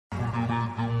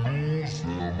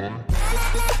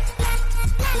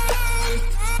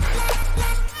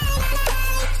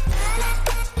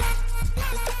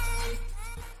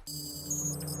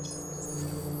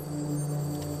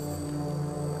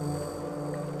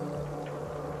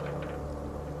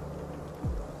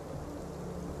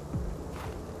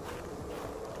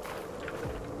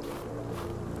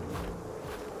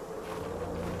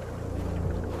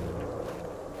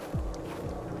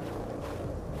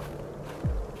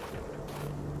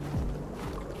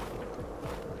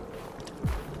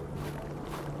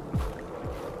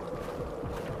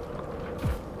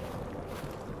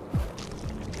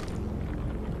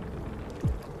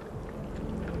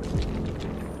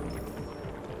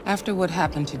After what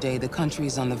happened today, the country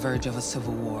is on the verge of a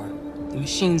civil war. The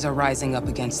machines are rising up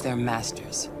against their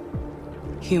masters.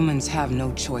 Humans have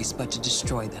no choice but to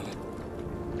destroy them.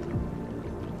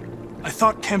 I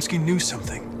thought Kamsky knew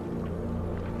something.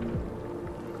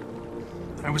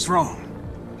 I was wrong.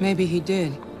 Maybe he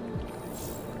did.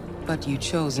 But you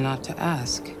chose not to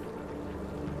ask.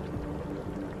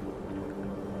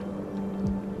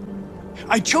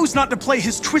 I chose not to play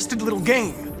his twisted little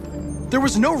game. There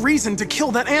was no reason to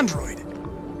kill that android.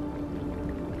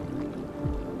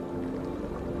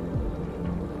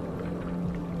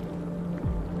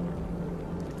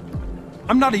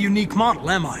 I'm not a unique model,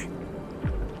 am I?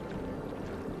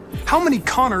 How many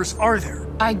Connors are there?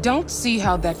 I don't see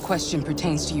how that question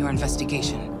pertains to your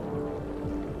investigation.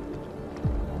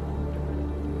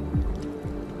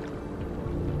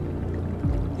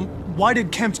 Why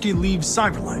did Kamsky leave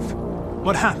Cyberlife?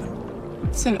 What happened?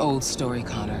 It's an old story,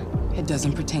 Connor. It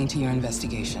doesn't pertain to your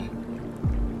investigation.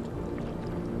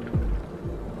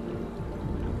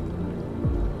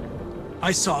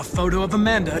 I saw a photo of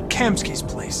Amanda at Kamsky's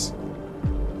place.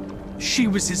 She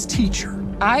was his teacher.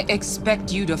 I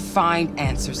expect you to find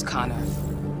answers, Connor.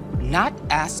 Not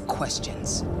ask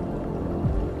questions.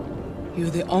 You're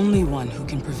the only one who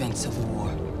can prevent civil war.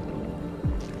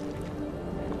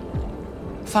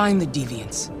 Find the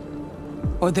deviants,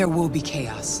 or there will be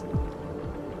chaos.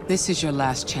 This is your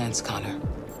last chance, Connor.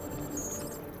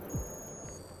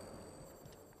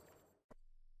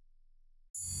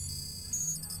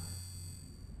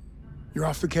 You're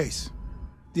off the case.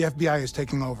 The FBI is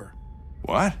taking over.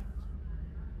 What?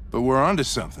 But we're onto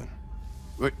something.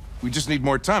 We just need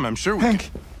more time, I'm sure we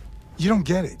Hank, can... you don't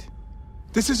get it.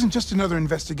 This isn't just another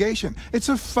investigation. It's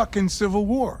a fucking civil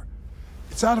war.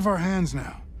 It's out of our hands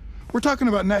now. We're talking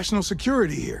about national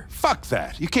security here. Fuck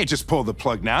that. You can't just pull the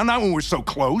plug now, not when we're so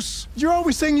close. You're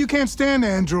always saying you can't stand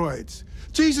androids.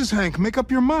 Jesus, Hank, make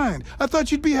up your mind. I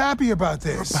thought you'd be happy about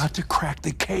this. We're about to crack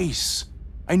the case.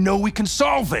 I know we can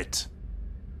solve it.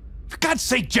 For God's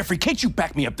sake, Jeffrey, can't you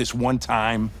back me up this one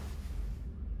time?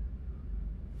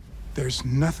 There's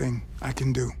nothing I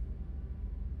can do.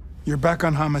 You're back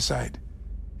on homicide,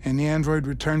 and the android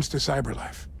returns to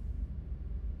Cyberlife.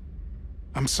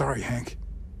 I'm sorry, Hank,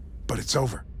 but it's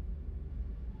over.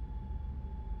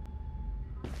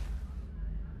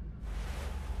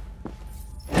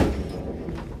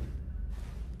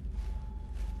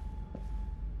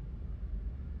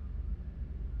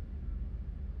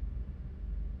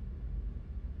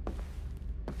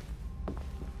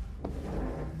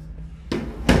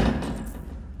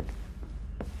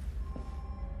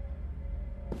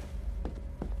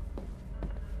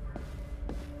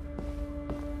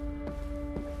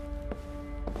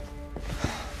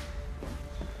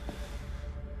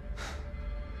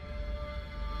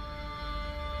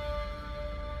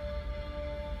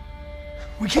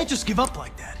 We can't just give up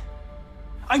like that.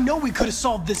 I know we could have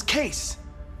solved this case.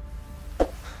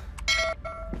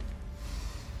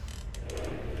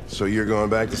 So you're going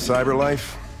back to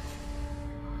Cyberlife?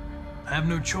 I have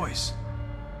no choice.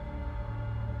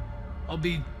 I'll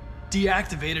be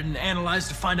deactivated and analyzed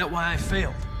to find out why I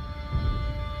failed.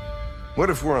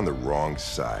 What if we're on the wrong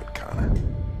side, Connor?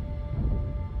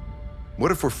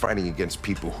 What if we're fighting against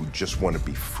people who just want to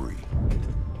be free?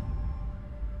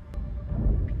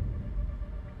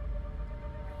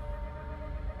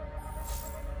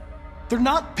 They're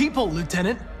not people,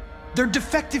 Lieutenant. They're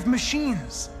defective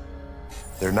machines.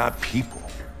 They're not people.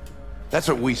 That's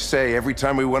what we say every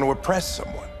time we want to oppress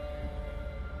someone.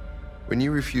 When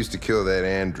you refused to kill that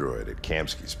android at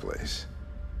Kamsky's place,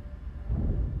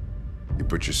 you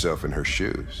put yourself in her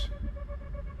shoes.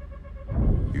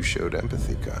 You showed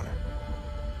empathy, Connor.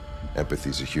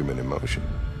 Empathy's a human emotion.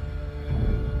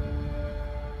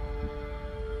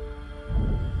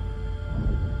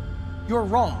 You're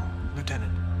wrong,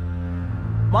 Lieutenant.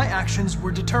 My actions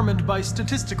were determined by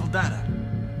statistical data.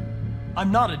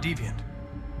 I'm not a deviant.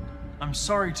 I'm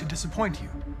sorry to disappoint you.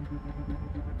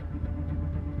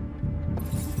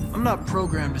 I'm I'm not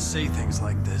programmed to say things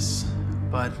like this,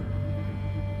 but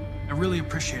I really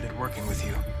appreciated working with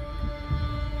you.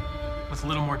 With a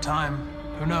little more time,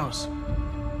 who knows?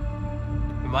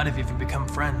 We might have even become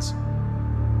friends.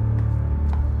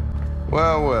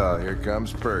 Well, well, here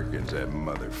comes Perkins, that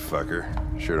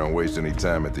motherfucker. Sure don't waste any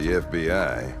time at the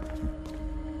FBI.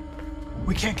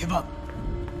 We can't give up.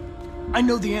 I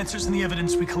know the answers and the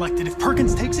evidence we collected. If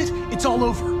Perkins takes it, it's all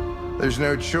over. There's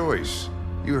no choice.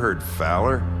 You heard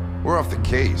Fowler. We're off the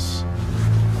case.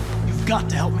 You've got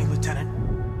to help me, Lieutenant.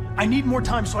 I need more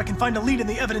time so I can find a lead in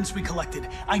the evidence we collected.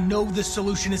 I know the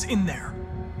solution is in there.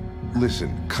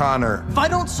 Listen, Connor... If I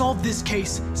don't solve this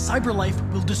case,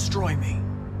 CyberLife will destroy me.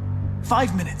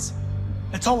 5 minutes.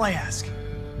 That's all I ask.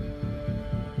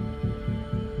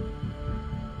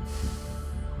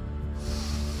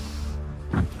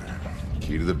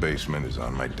 Key to the basement is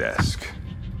on my desk.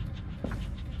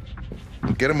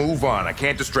 Get a move on. I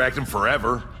can't distract him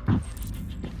forever.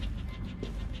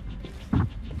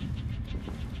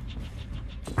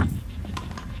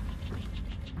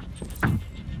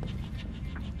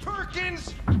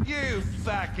 Perkins! You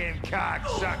fucking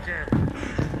cocksucker!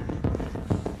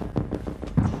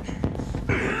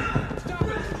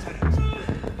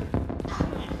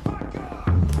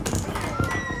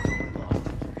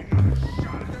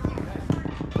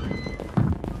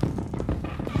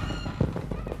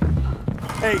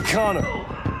 Hey, Connor.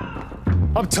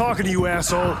 I'm talking to you,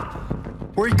 asshole.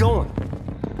 Where you going?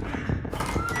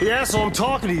 Hey, asshole, I'm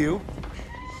talking to you.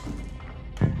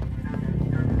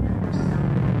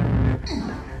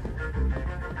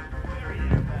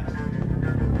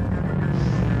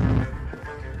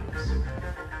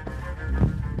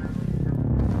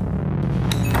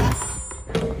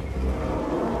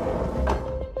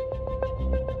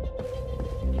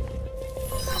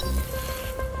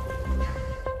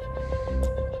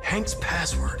 Hank's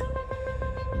password.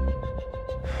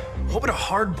 What would a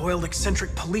hard-boiled,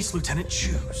 eccentric police lieutenant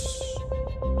choose?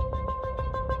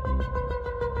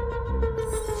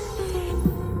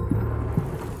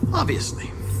 Obviously.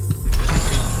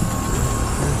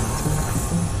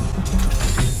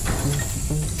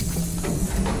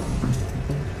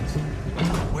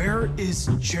 Where is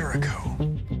Jericho?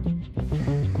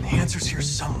 The answer's here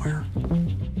somewhere.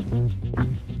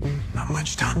 Not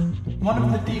much time. One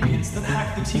of the deviants that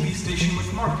hacked the TV station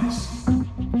with Marcus.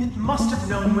 It must have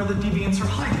known where the deviants are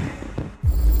hiding.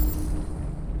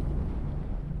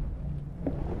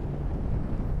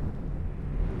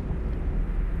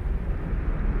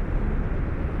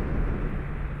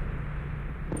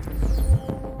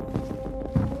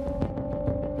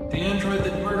 The android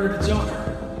that murdered its owner.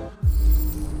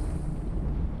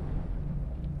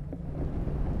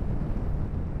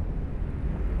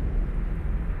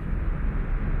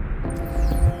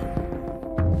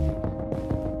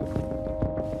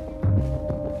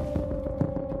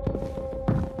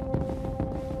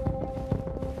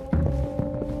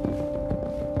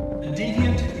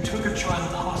 Deviant who took a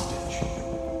child hostage.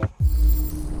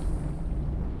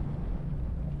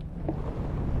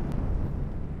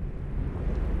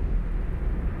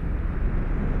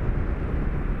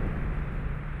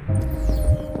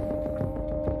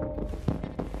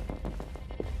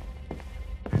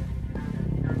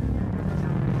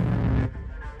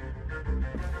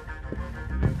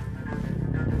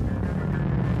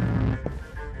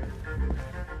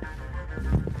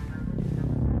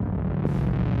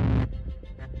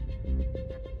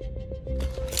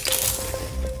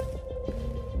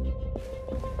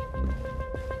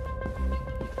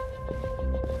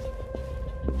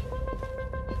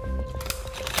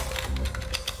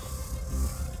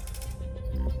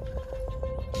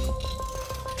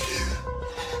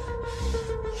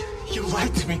 You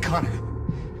lied to me, Connor.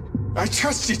 I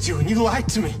trusted you, and you lied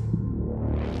to me.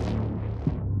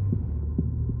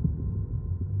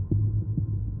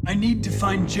 I need to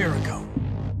find Jericho.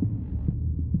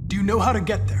 Do you know how to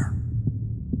get there?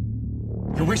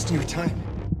 You're wasting your time.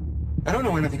 I don't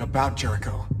know anything about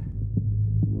Jericho.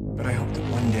 But I hope that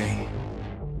one day,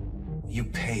 you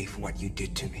pay for what you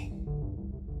did to me.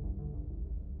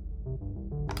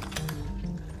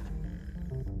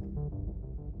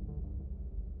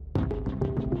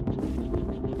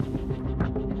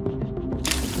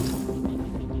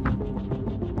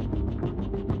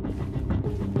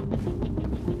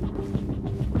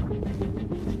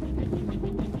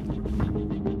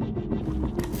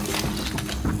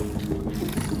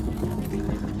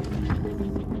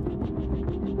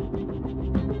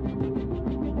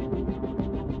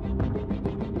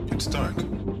 It's dark.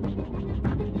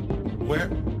 Where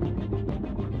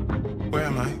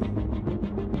am I?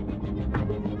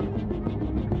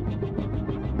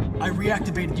 I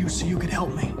reactivated you so you could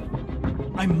help me.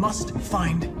 I must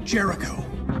find Jericho.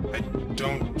 I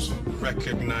don't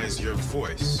recognize your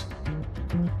voice.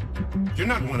 You're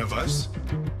not one of us.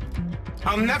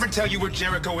 I'll never tell you where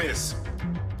Jericho is.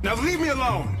 Now leave me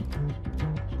alone!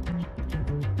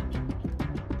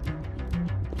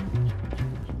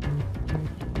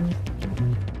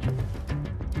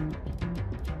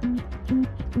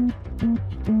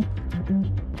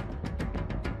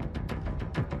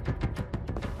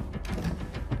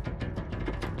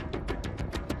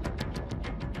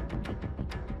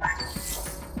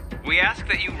 We ask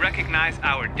that you recognize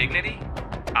our dignity,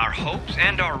 our hopes,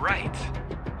 and our rights.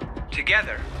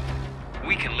 Together,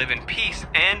 we can live in peace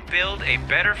and build a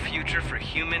better future for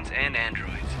humans and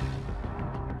androids.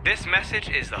 This message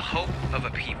is the hope of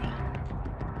a people.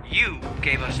 You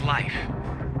gave us life,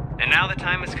 and now the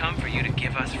time has come for you to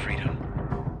give us freedom.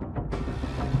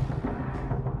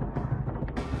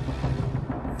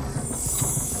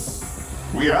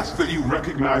 We ask that you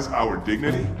recognize our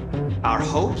dignity, our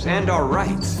hopes, and our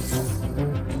rights.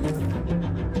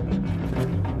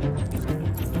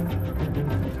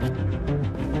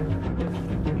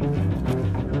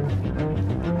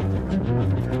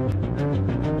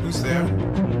 Who's there?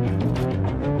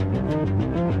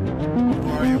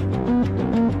 Who are you?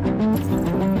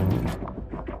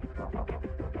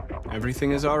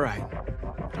 Everything is all right.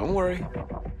 Don't worry.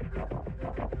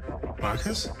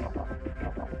 Marcus?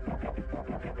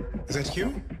 Is that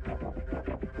you?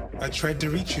 I tried to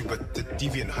reach you, but the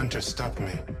deviant hunter stopped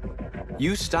me.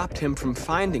 You stopped him from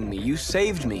finding me. You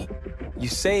saved me. You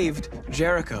saved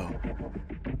Jericho.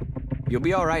 You'll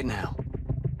be all right now.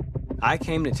 I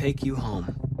came to take you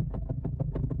home.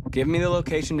 Give me the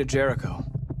location to Jericho.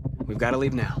 We've got to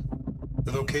leave now.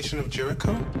 The location of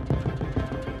Jericho?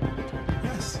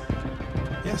 Yes.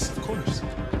 Yes, of course.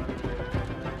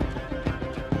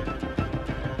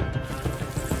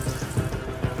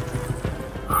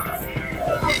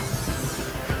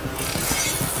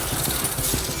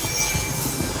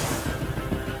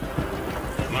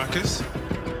 Marcus?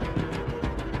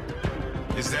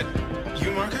 Is that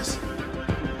you, Marcus?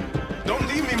 Don't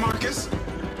leave me, Marcus!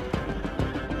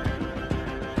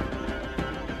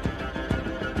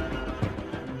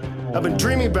 I've been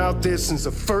dreaming about this since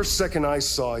the first second I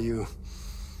saw you.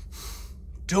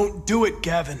 Don't do it,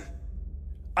 Gavin.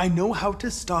 I know how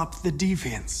to stop the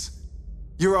deviants.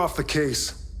 You're off the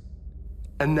case.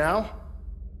 And now,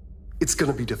 it's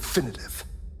gonna be definitive.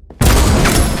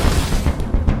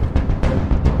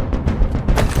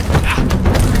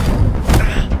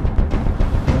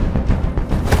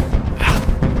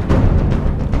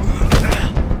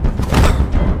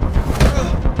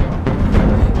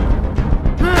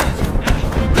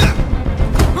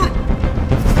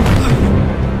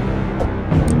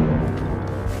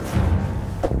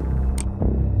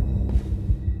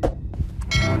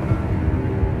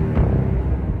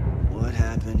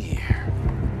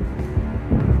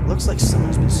 Looks like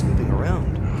someone's been snooping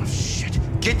around. Oh, shit.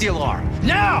 Get the alarm.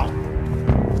 Now!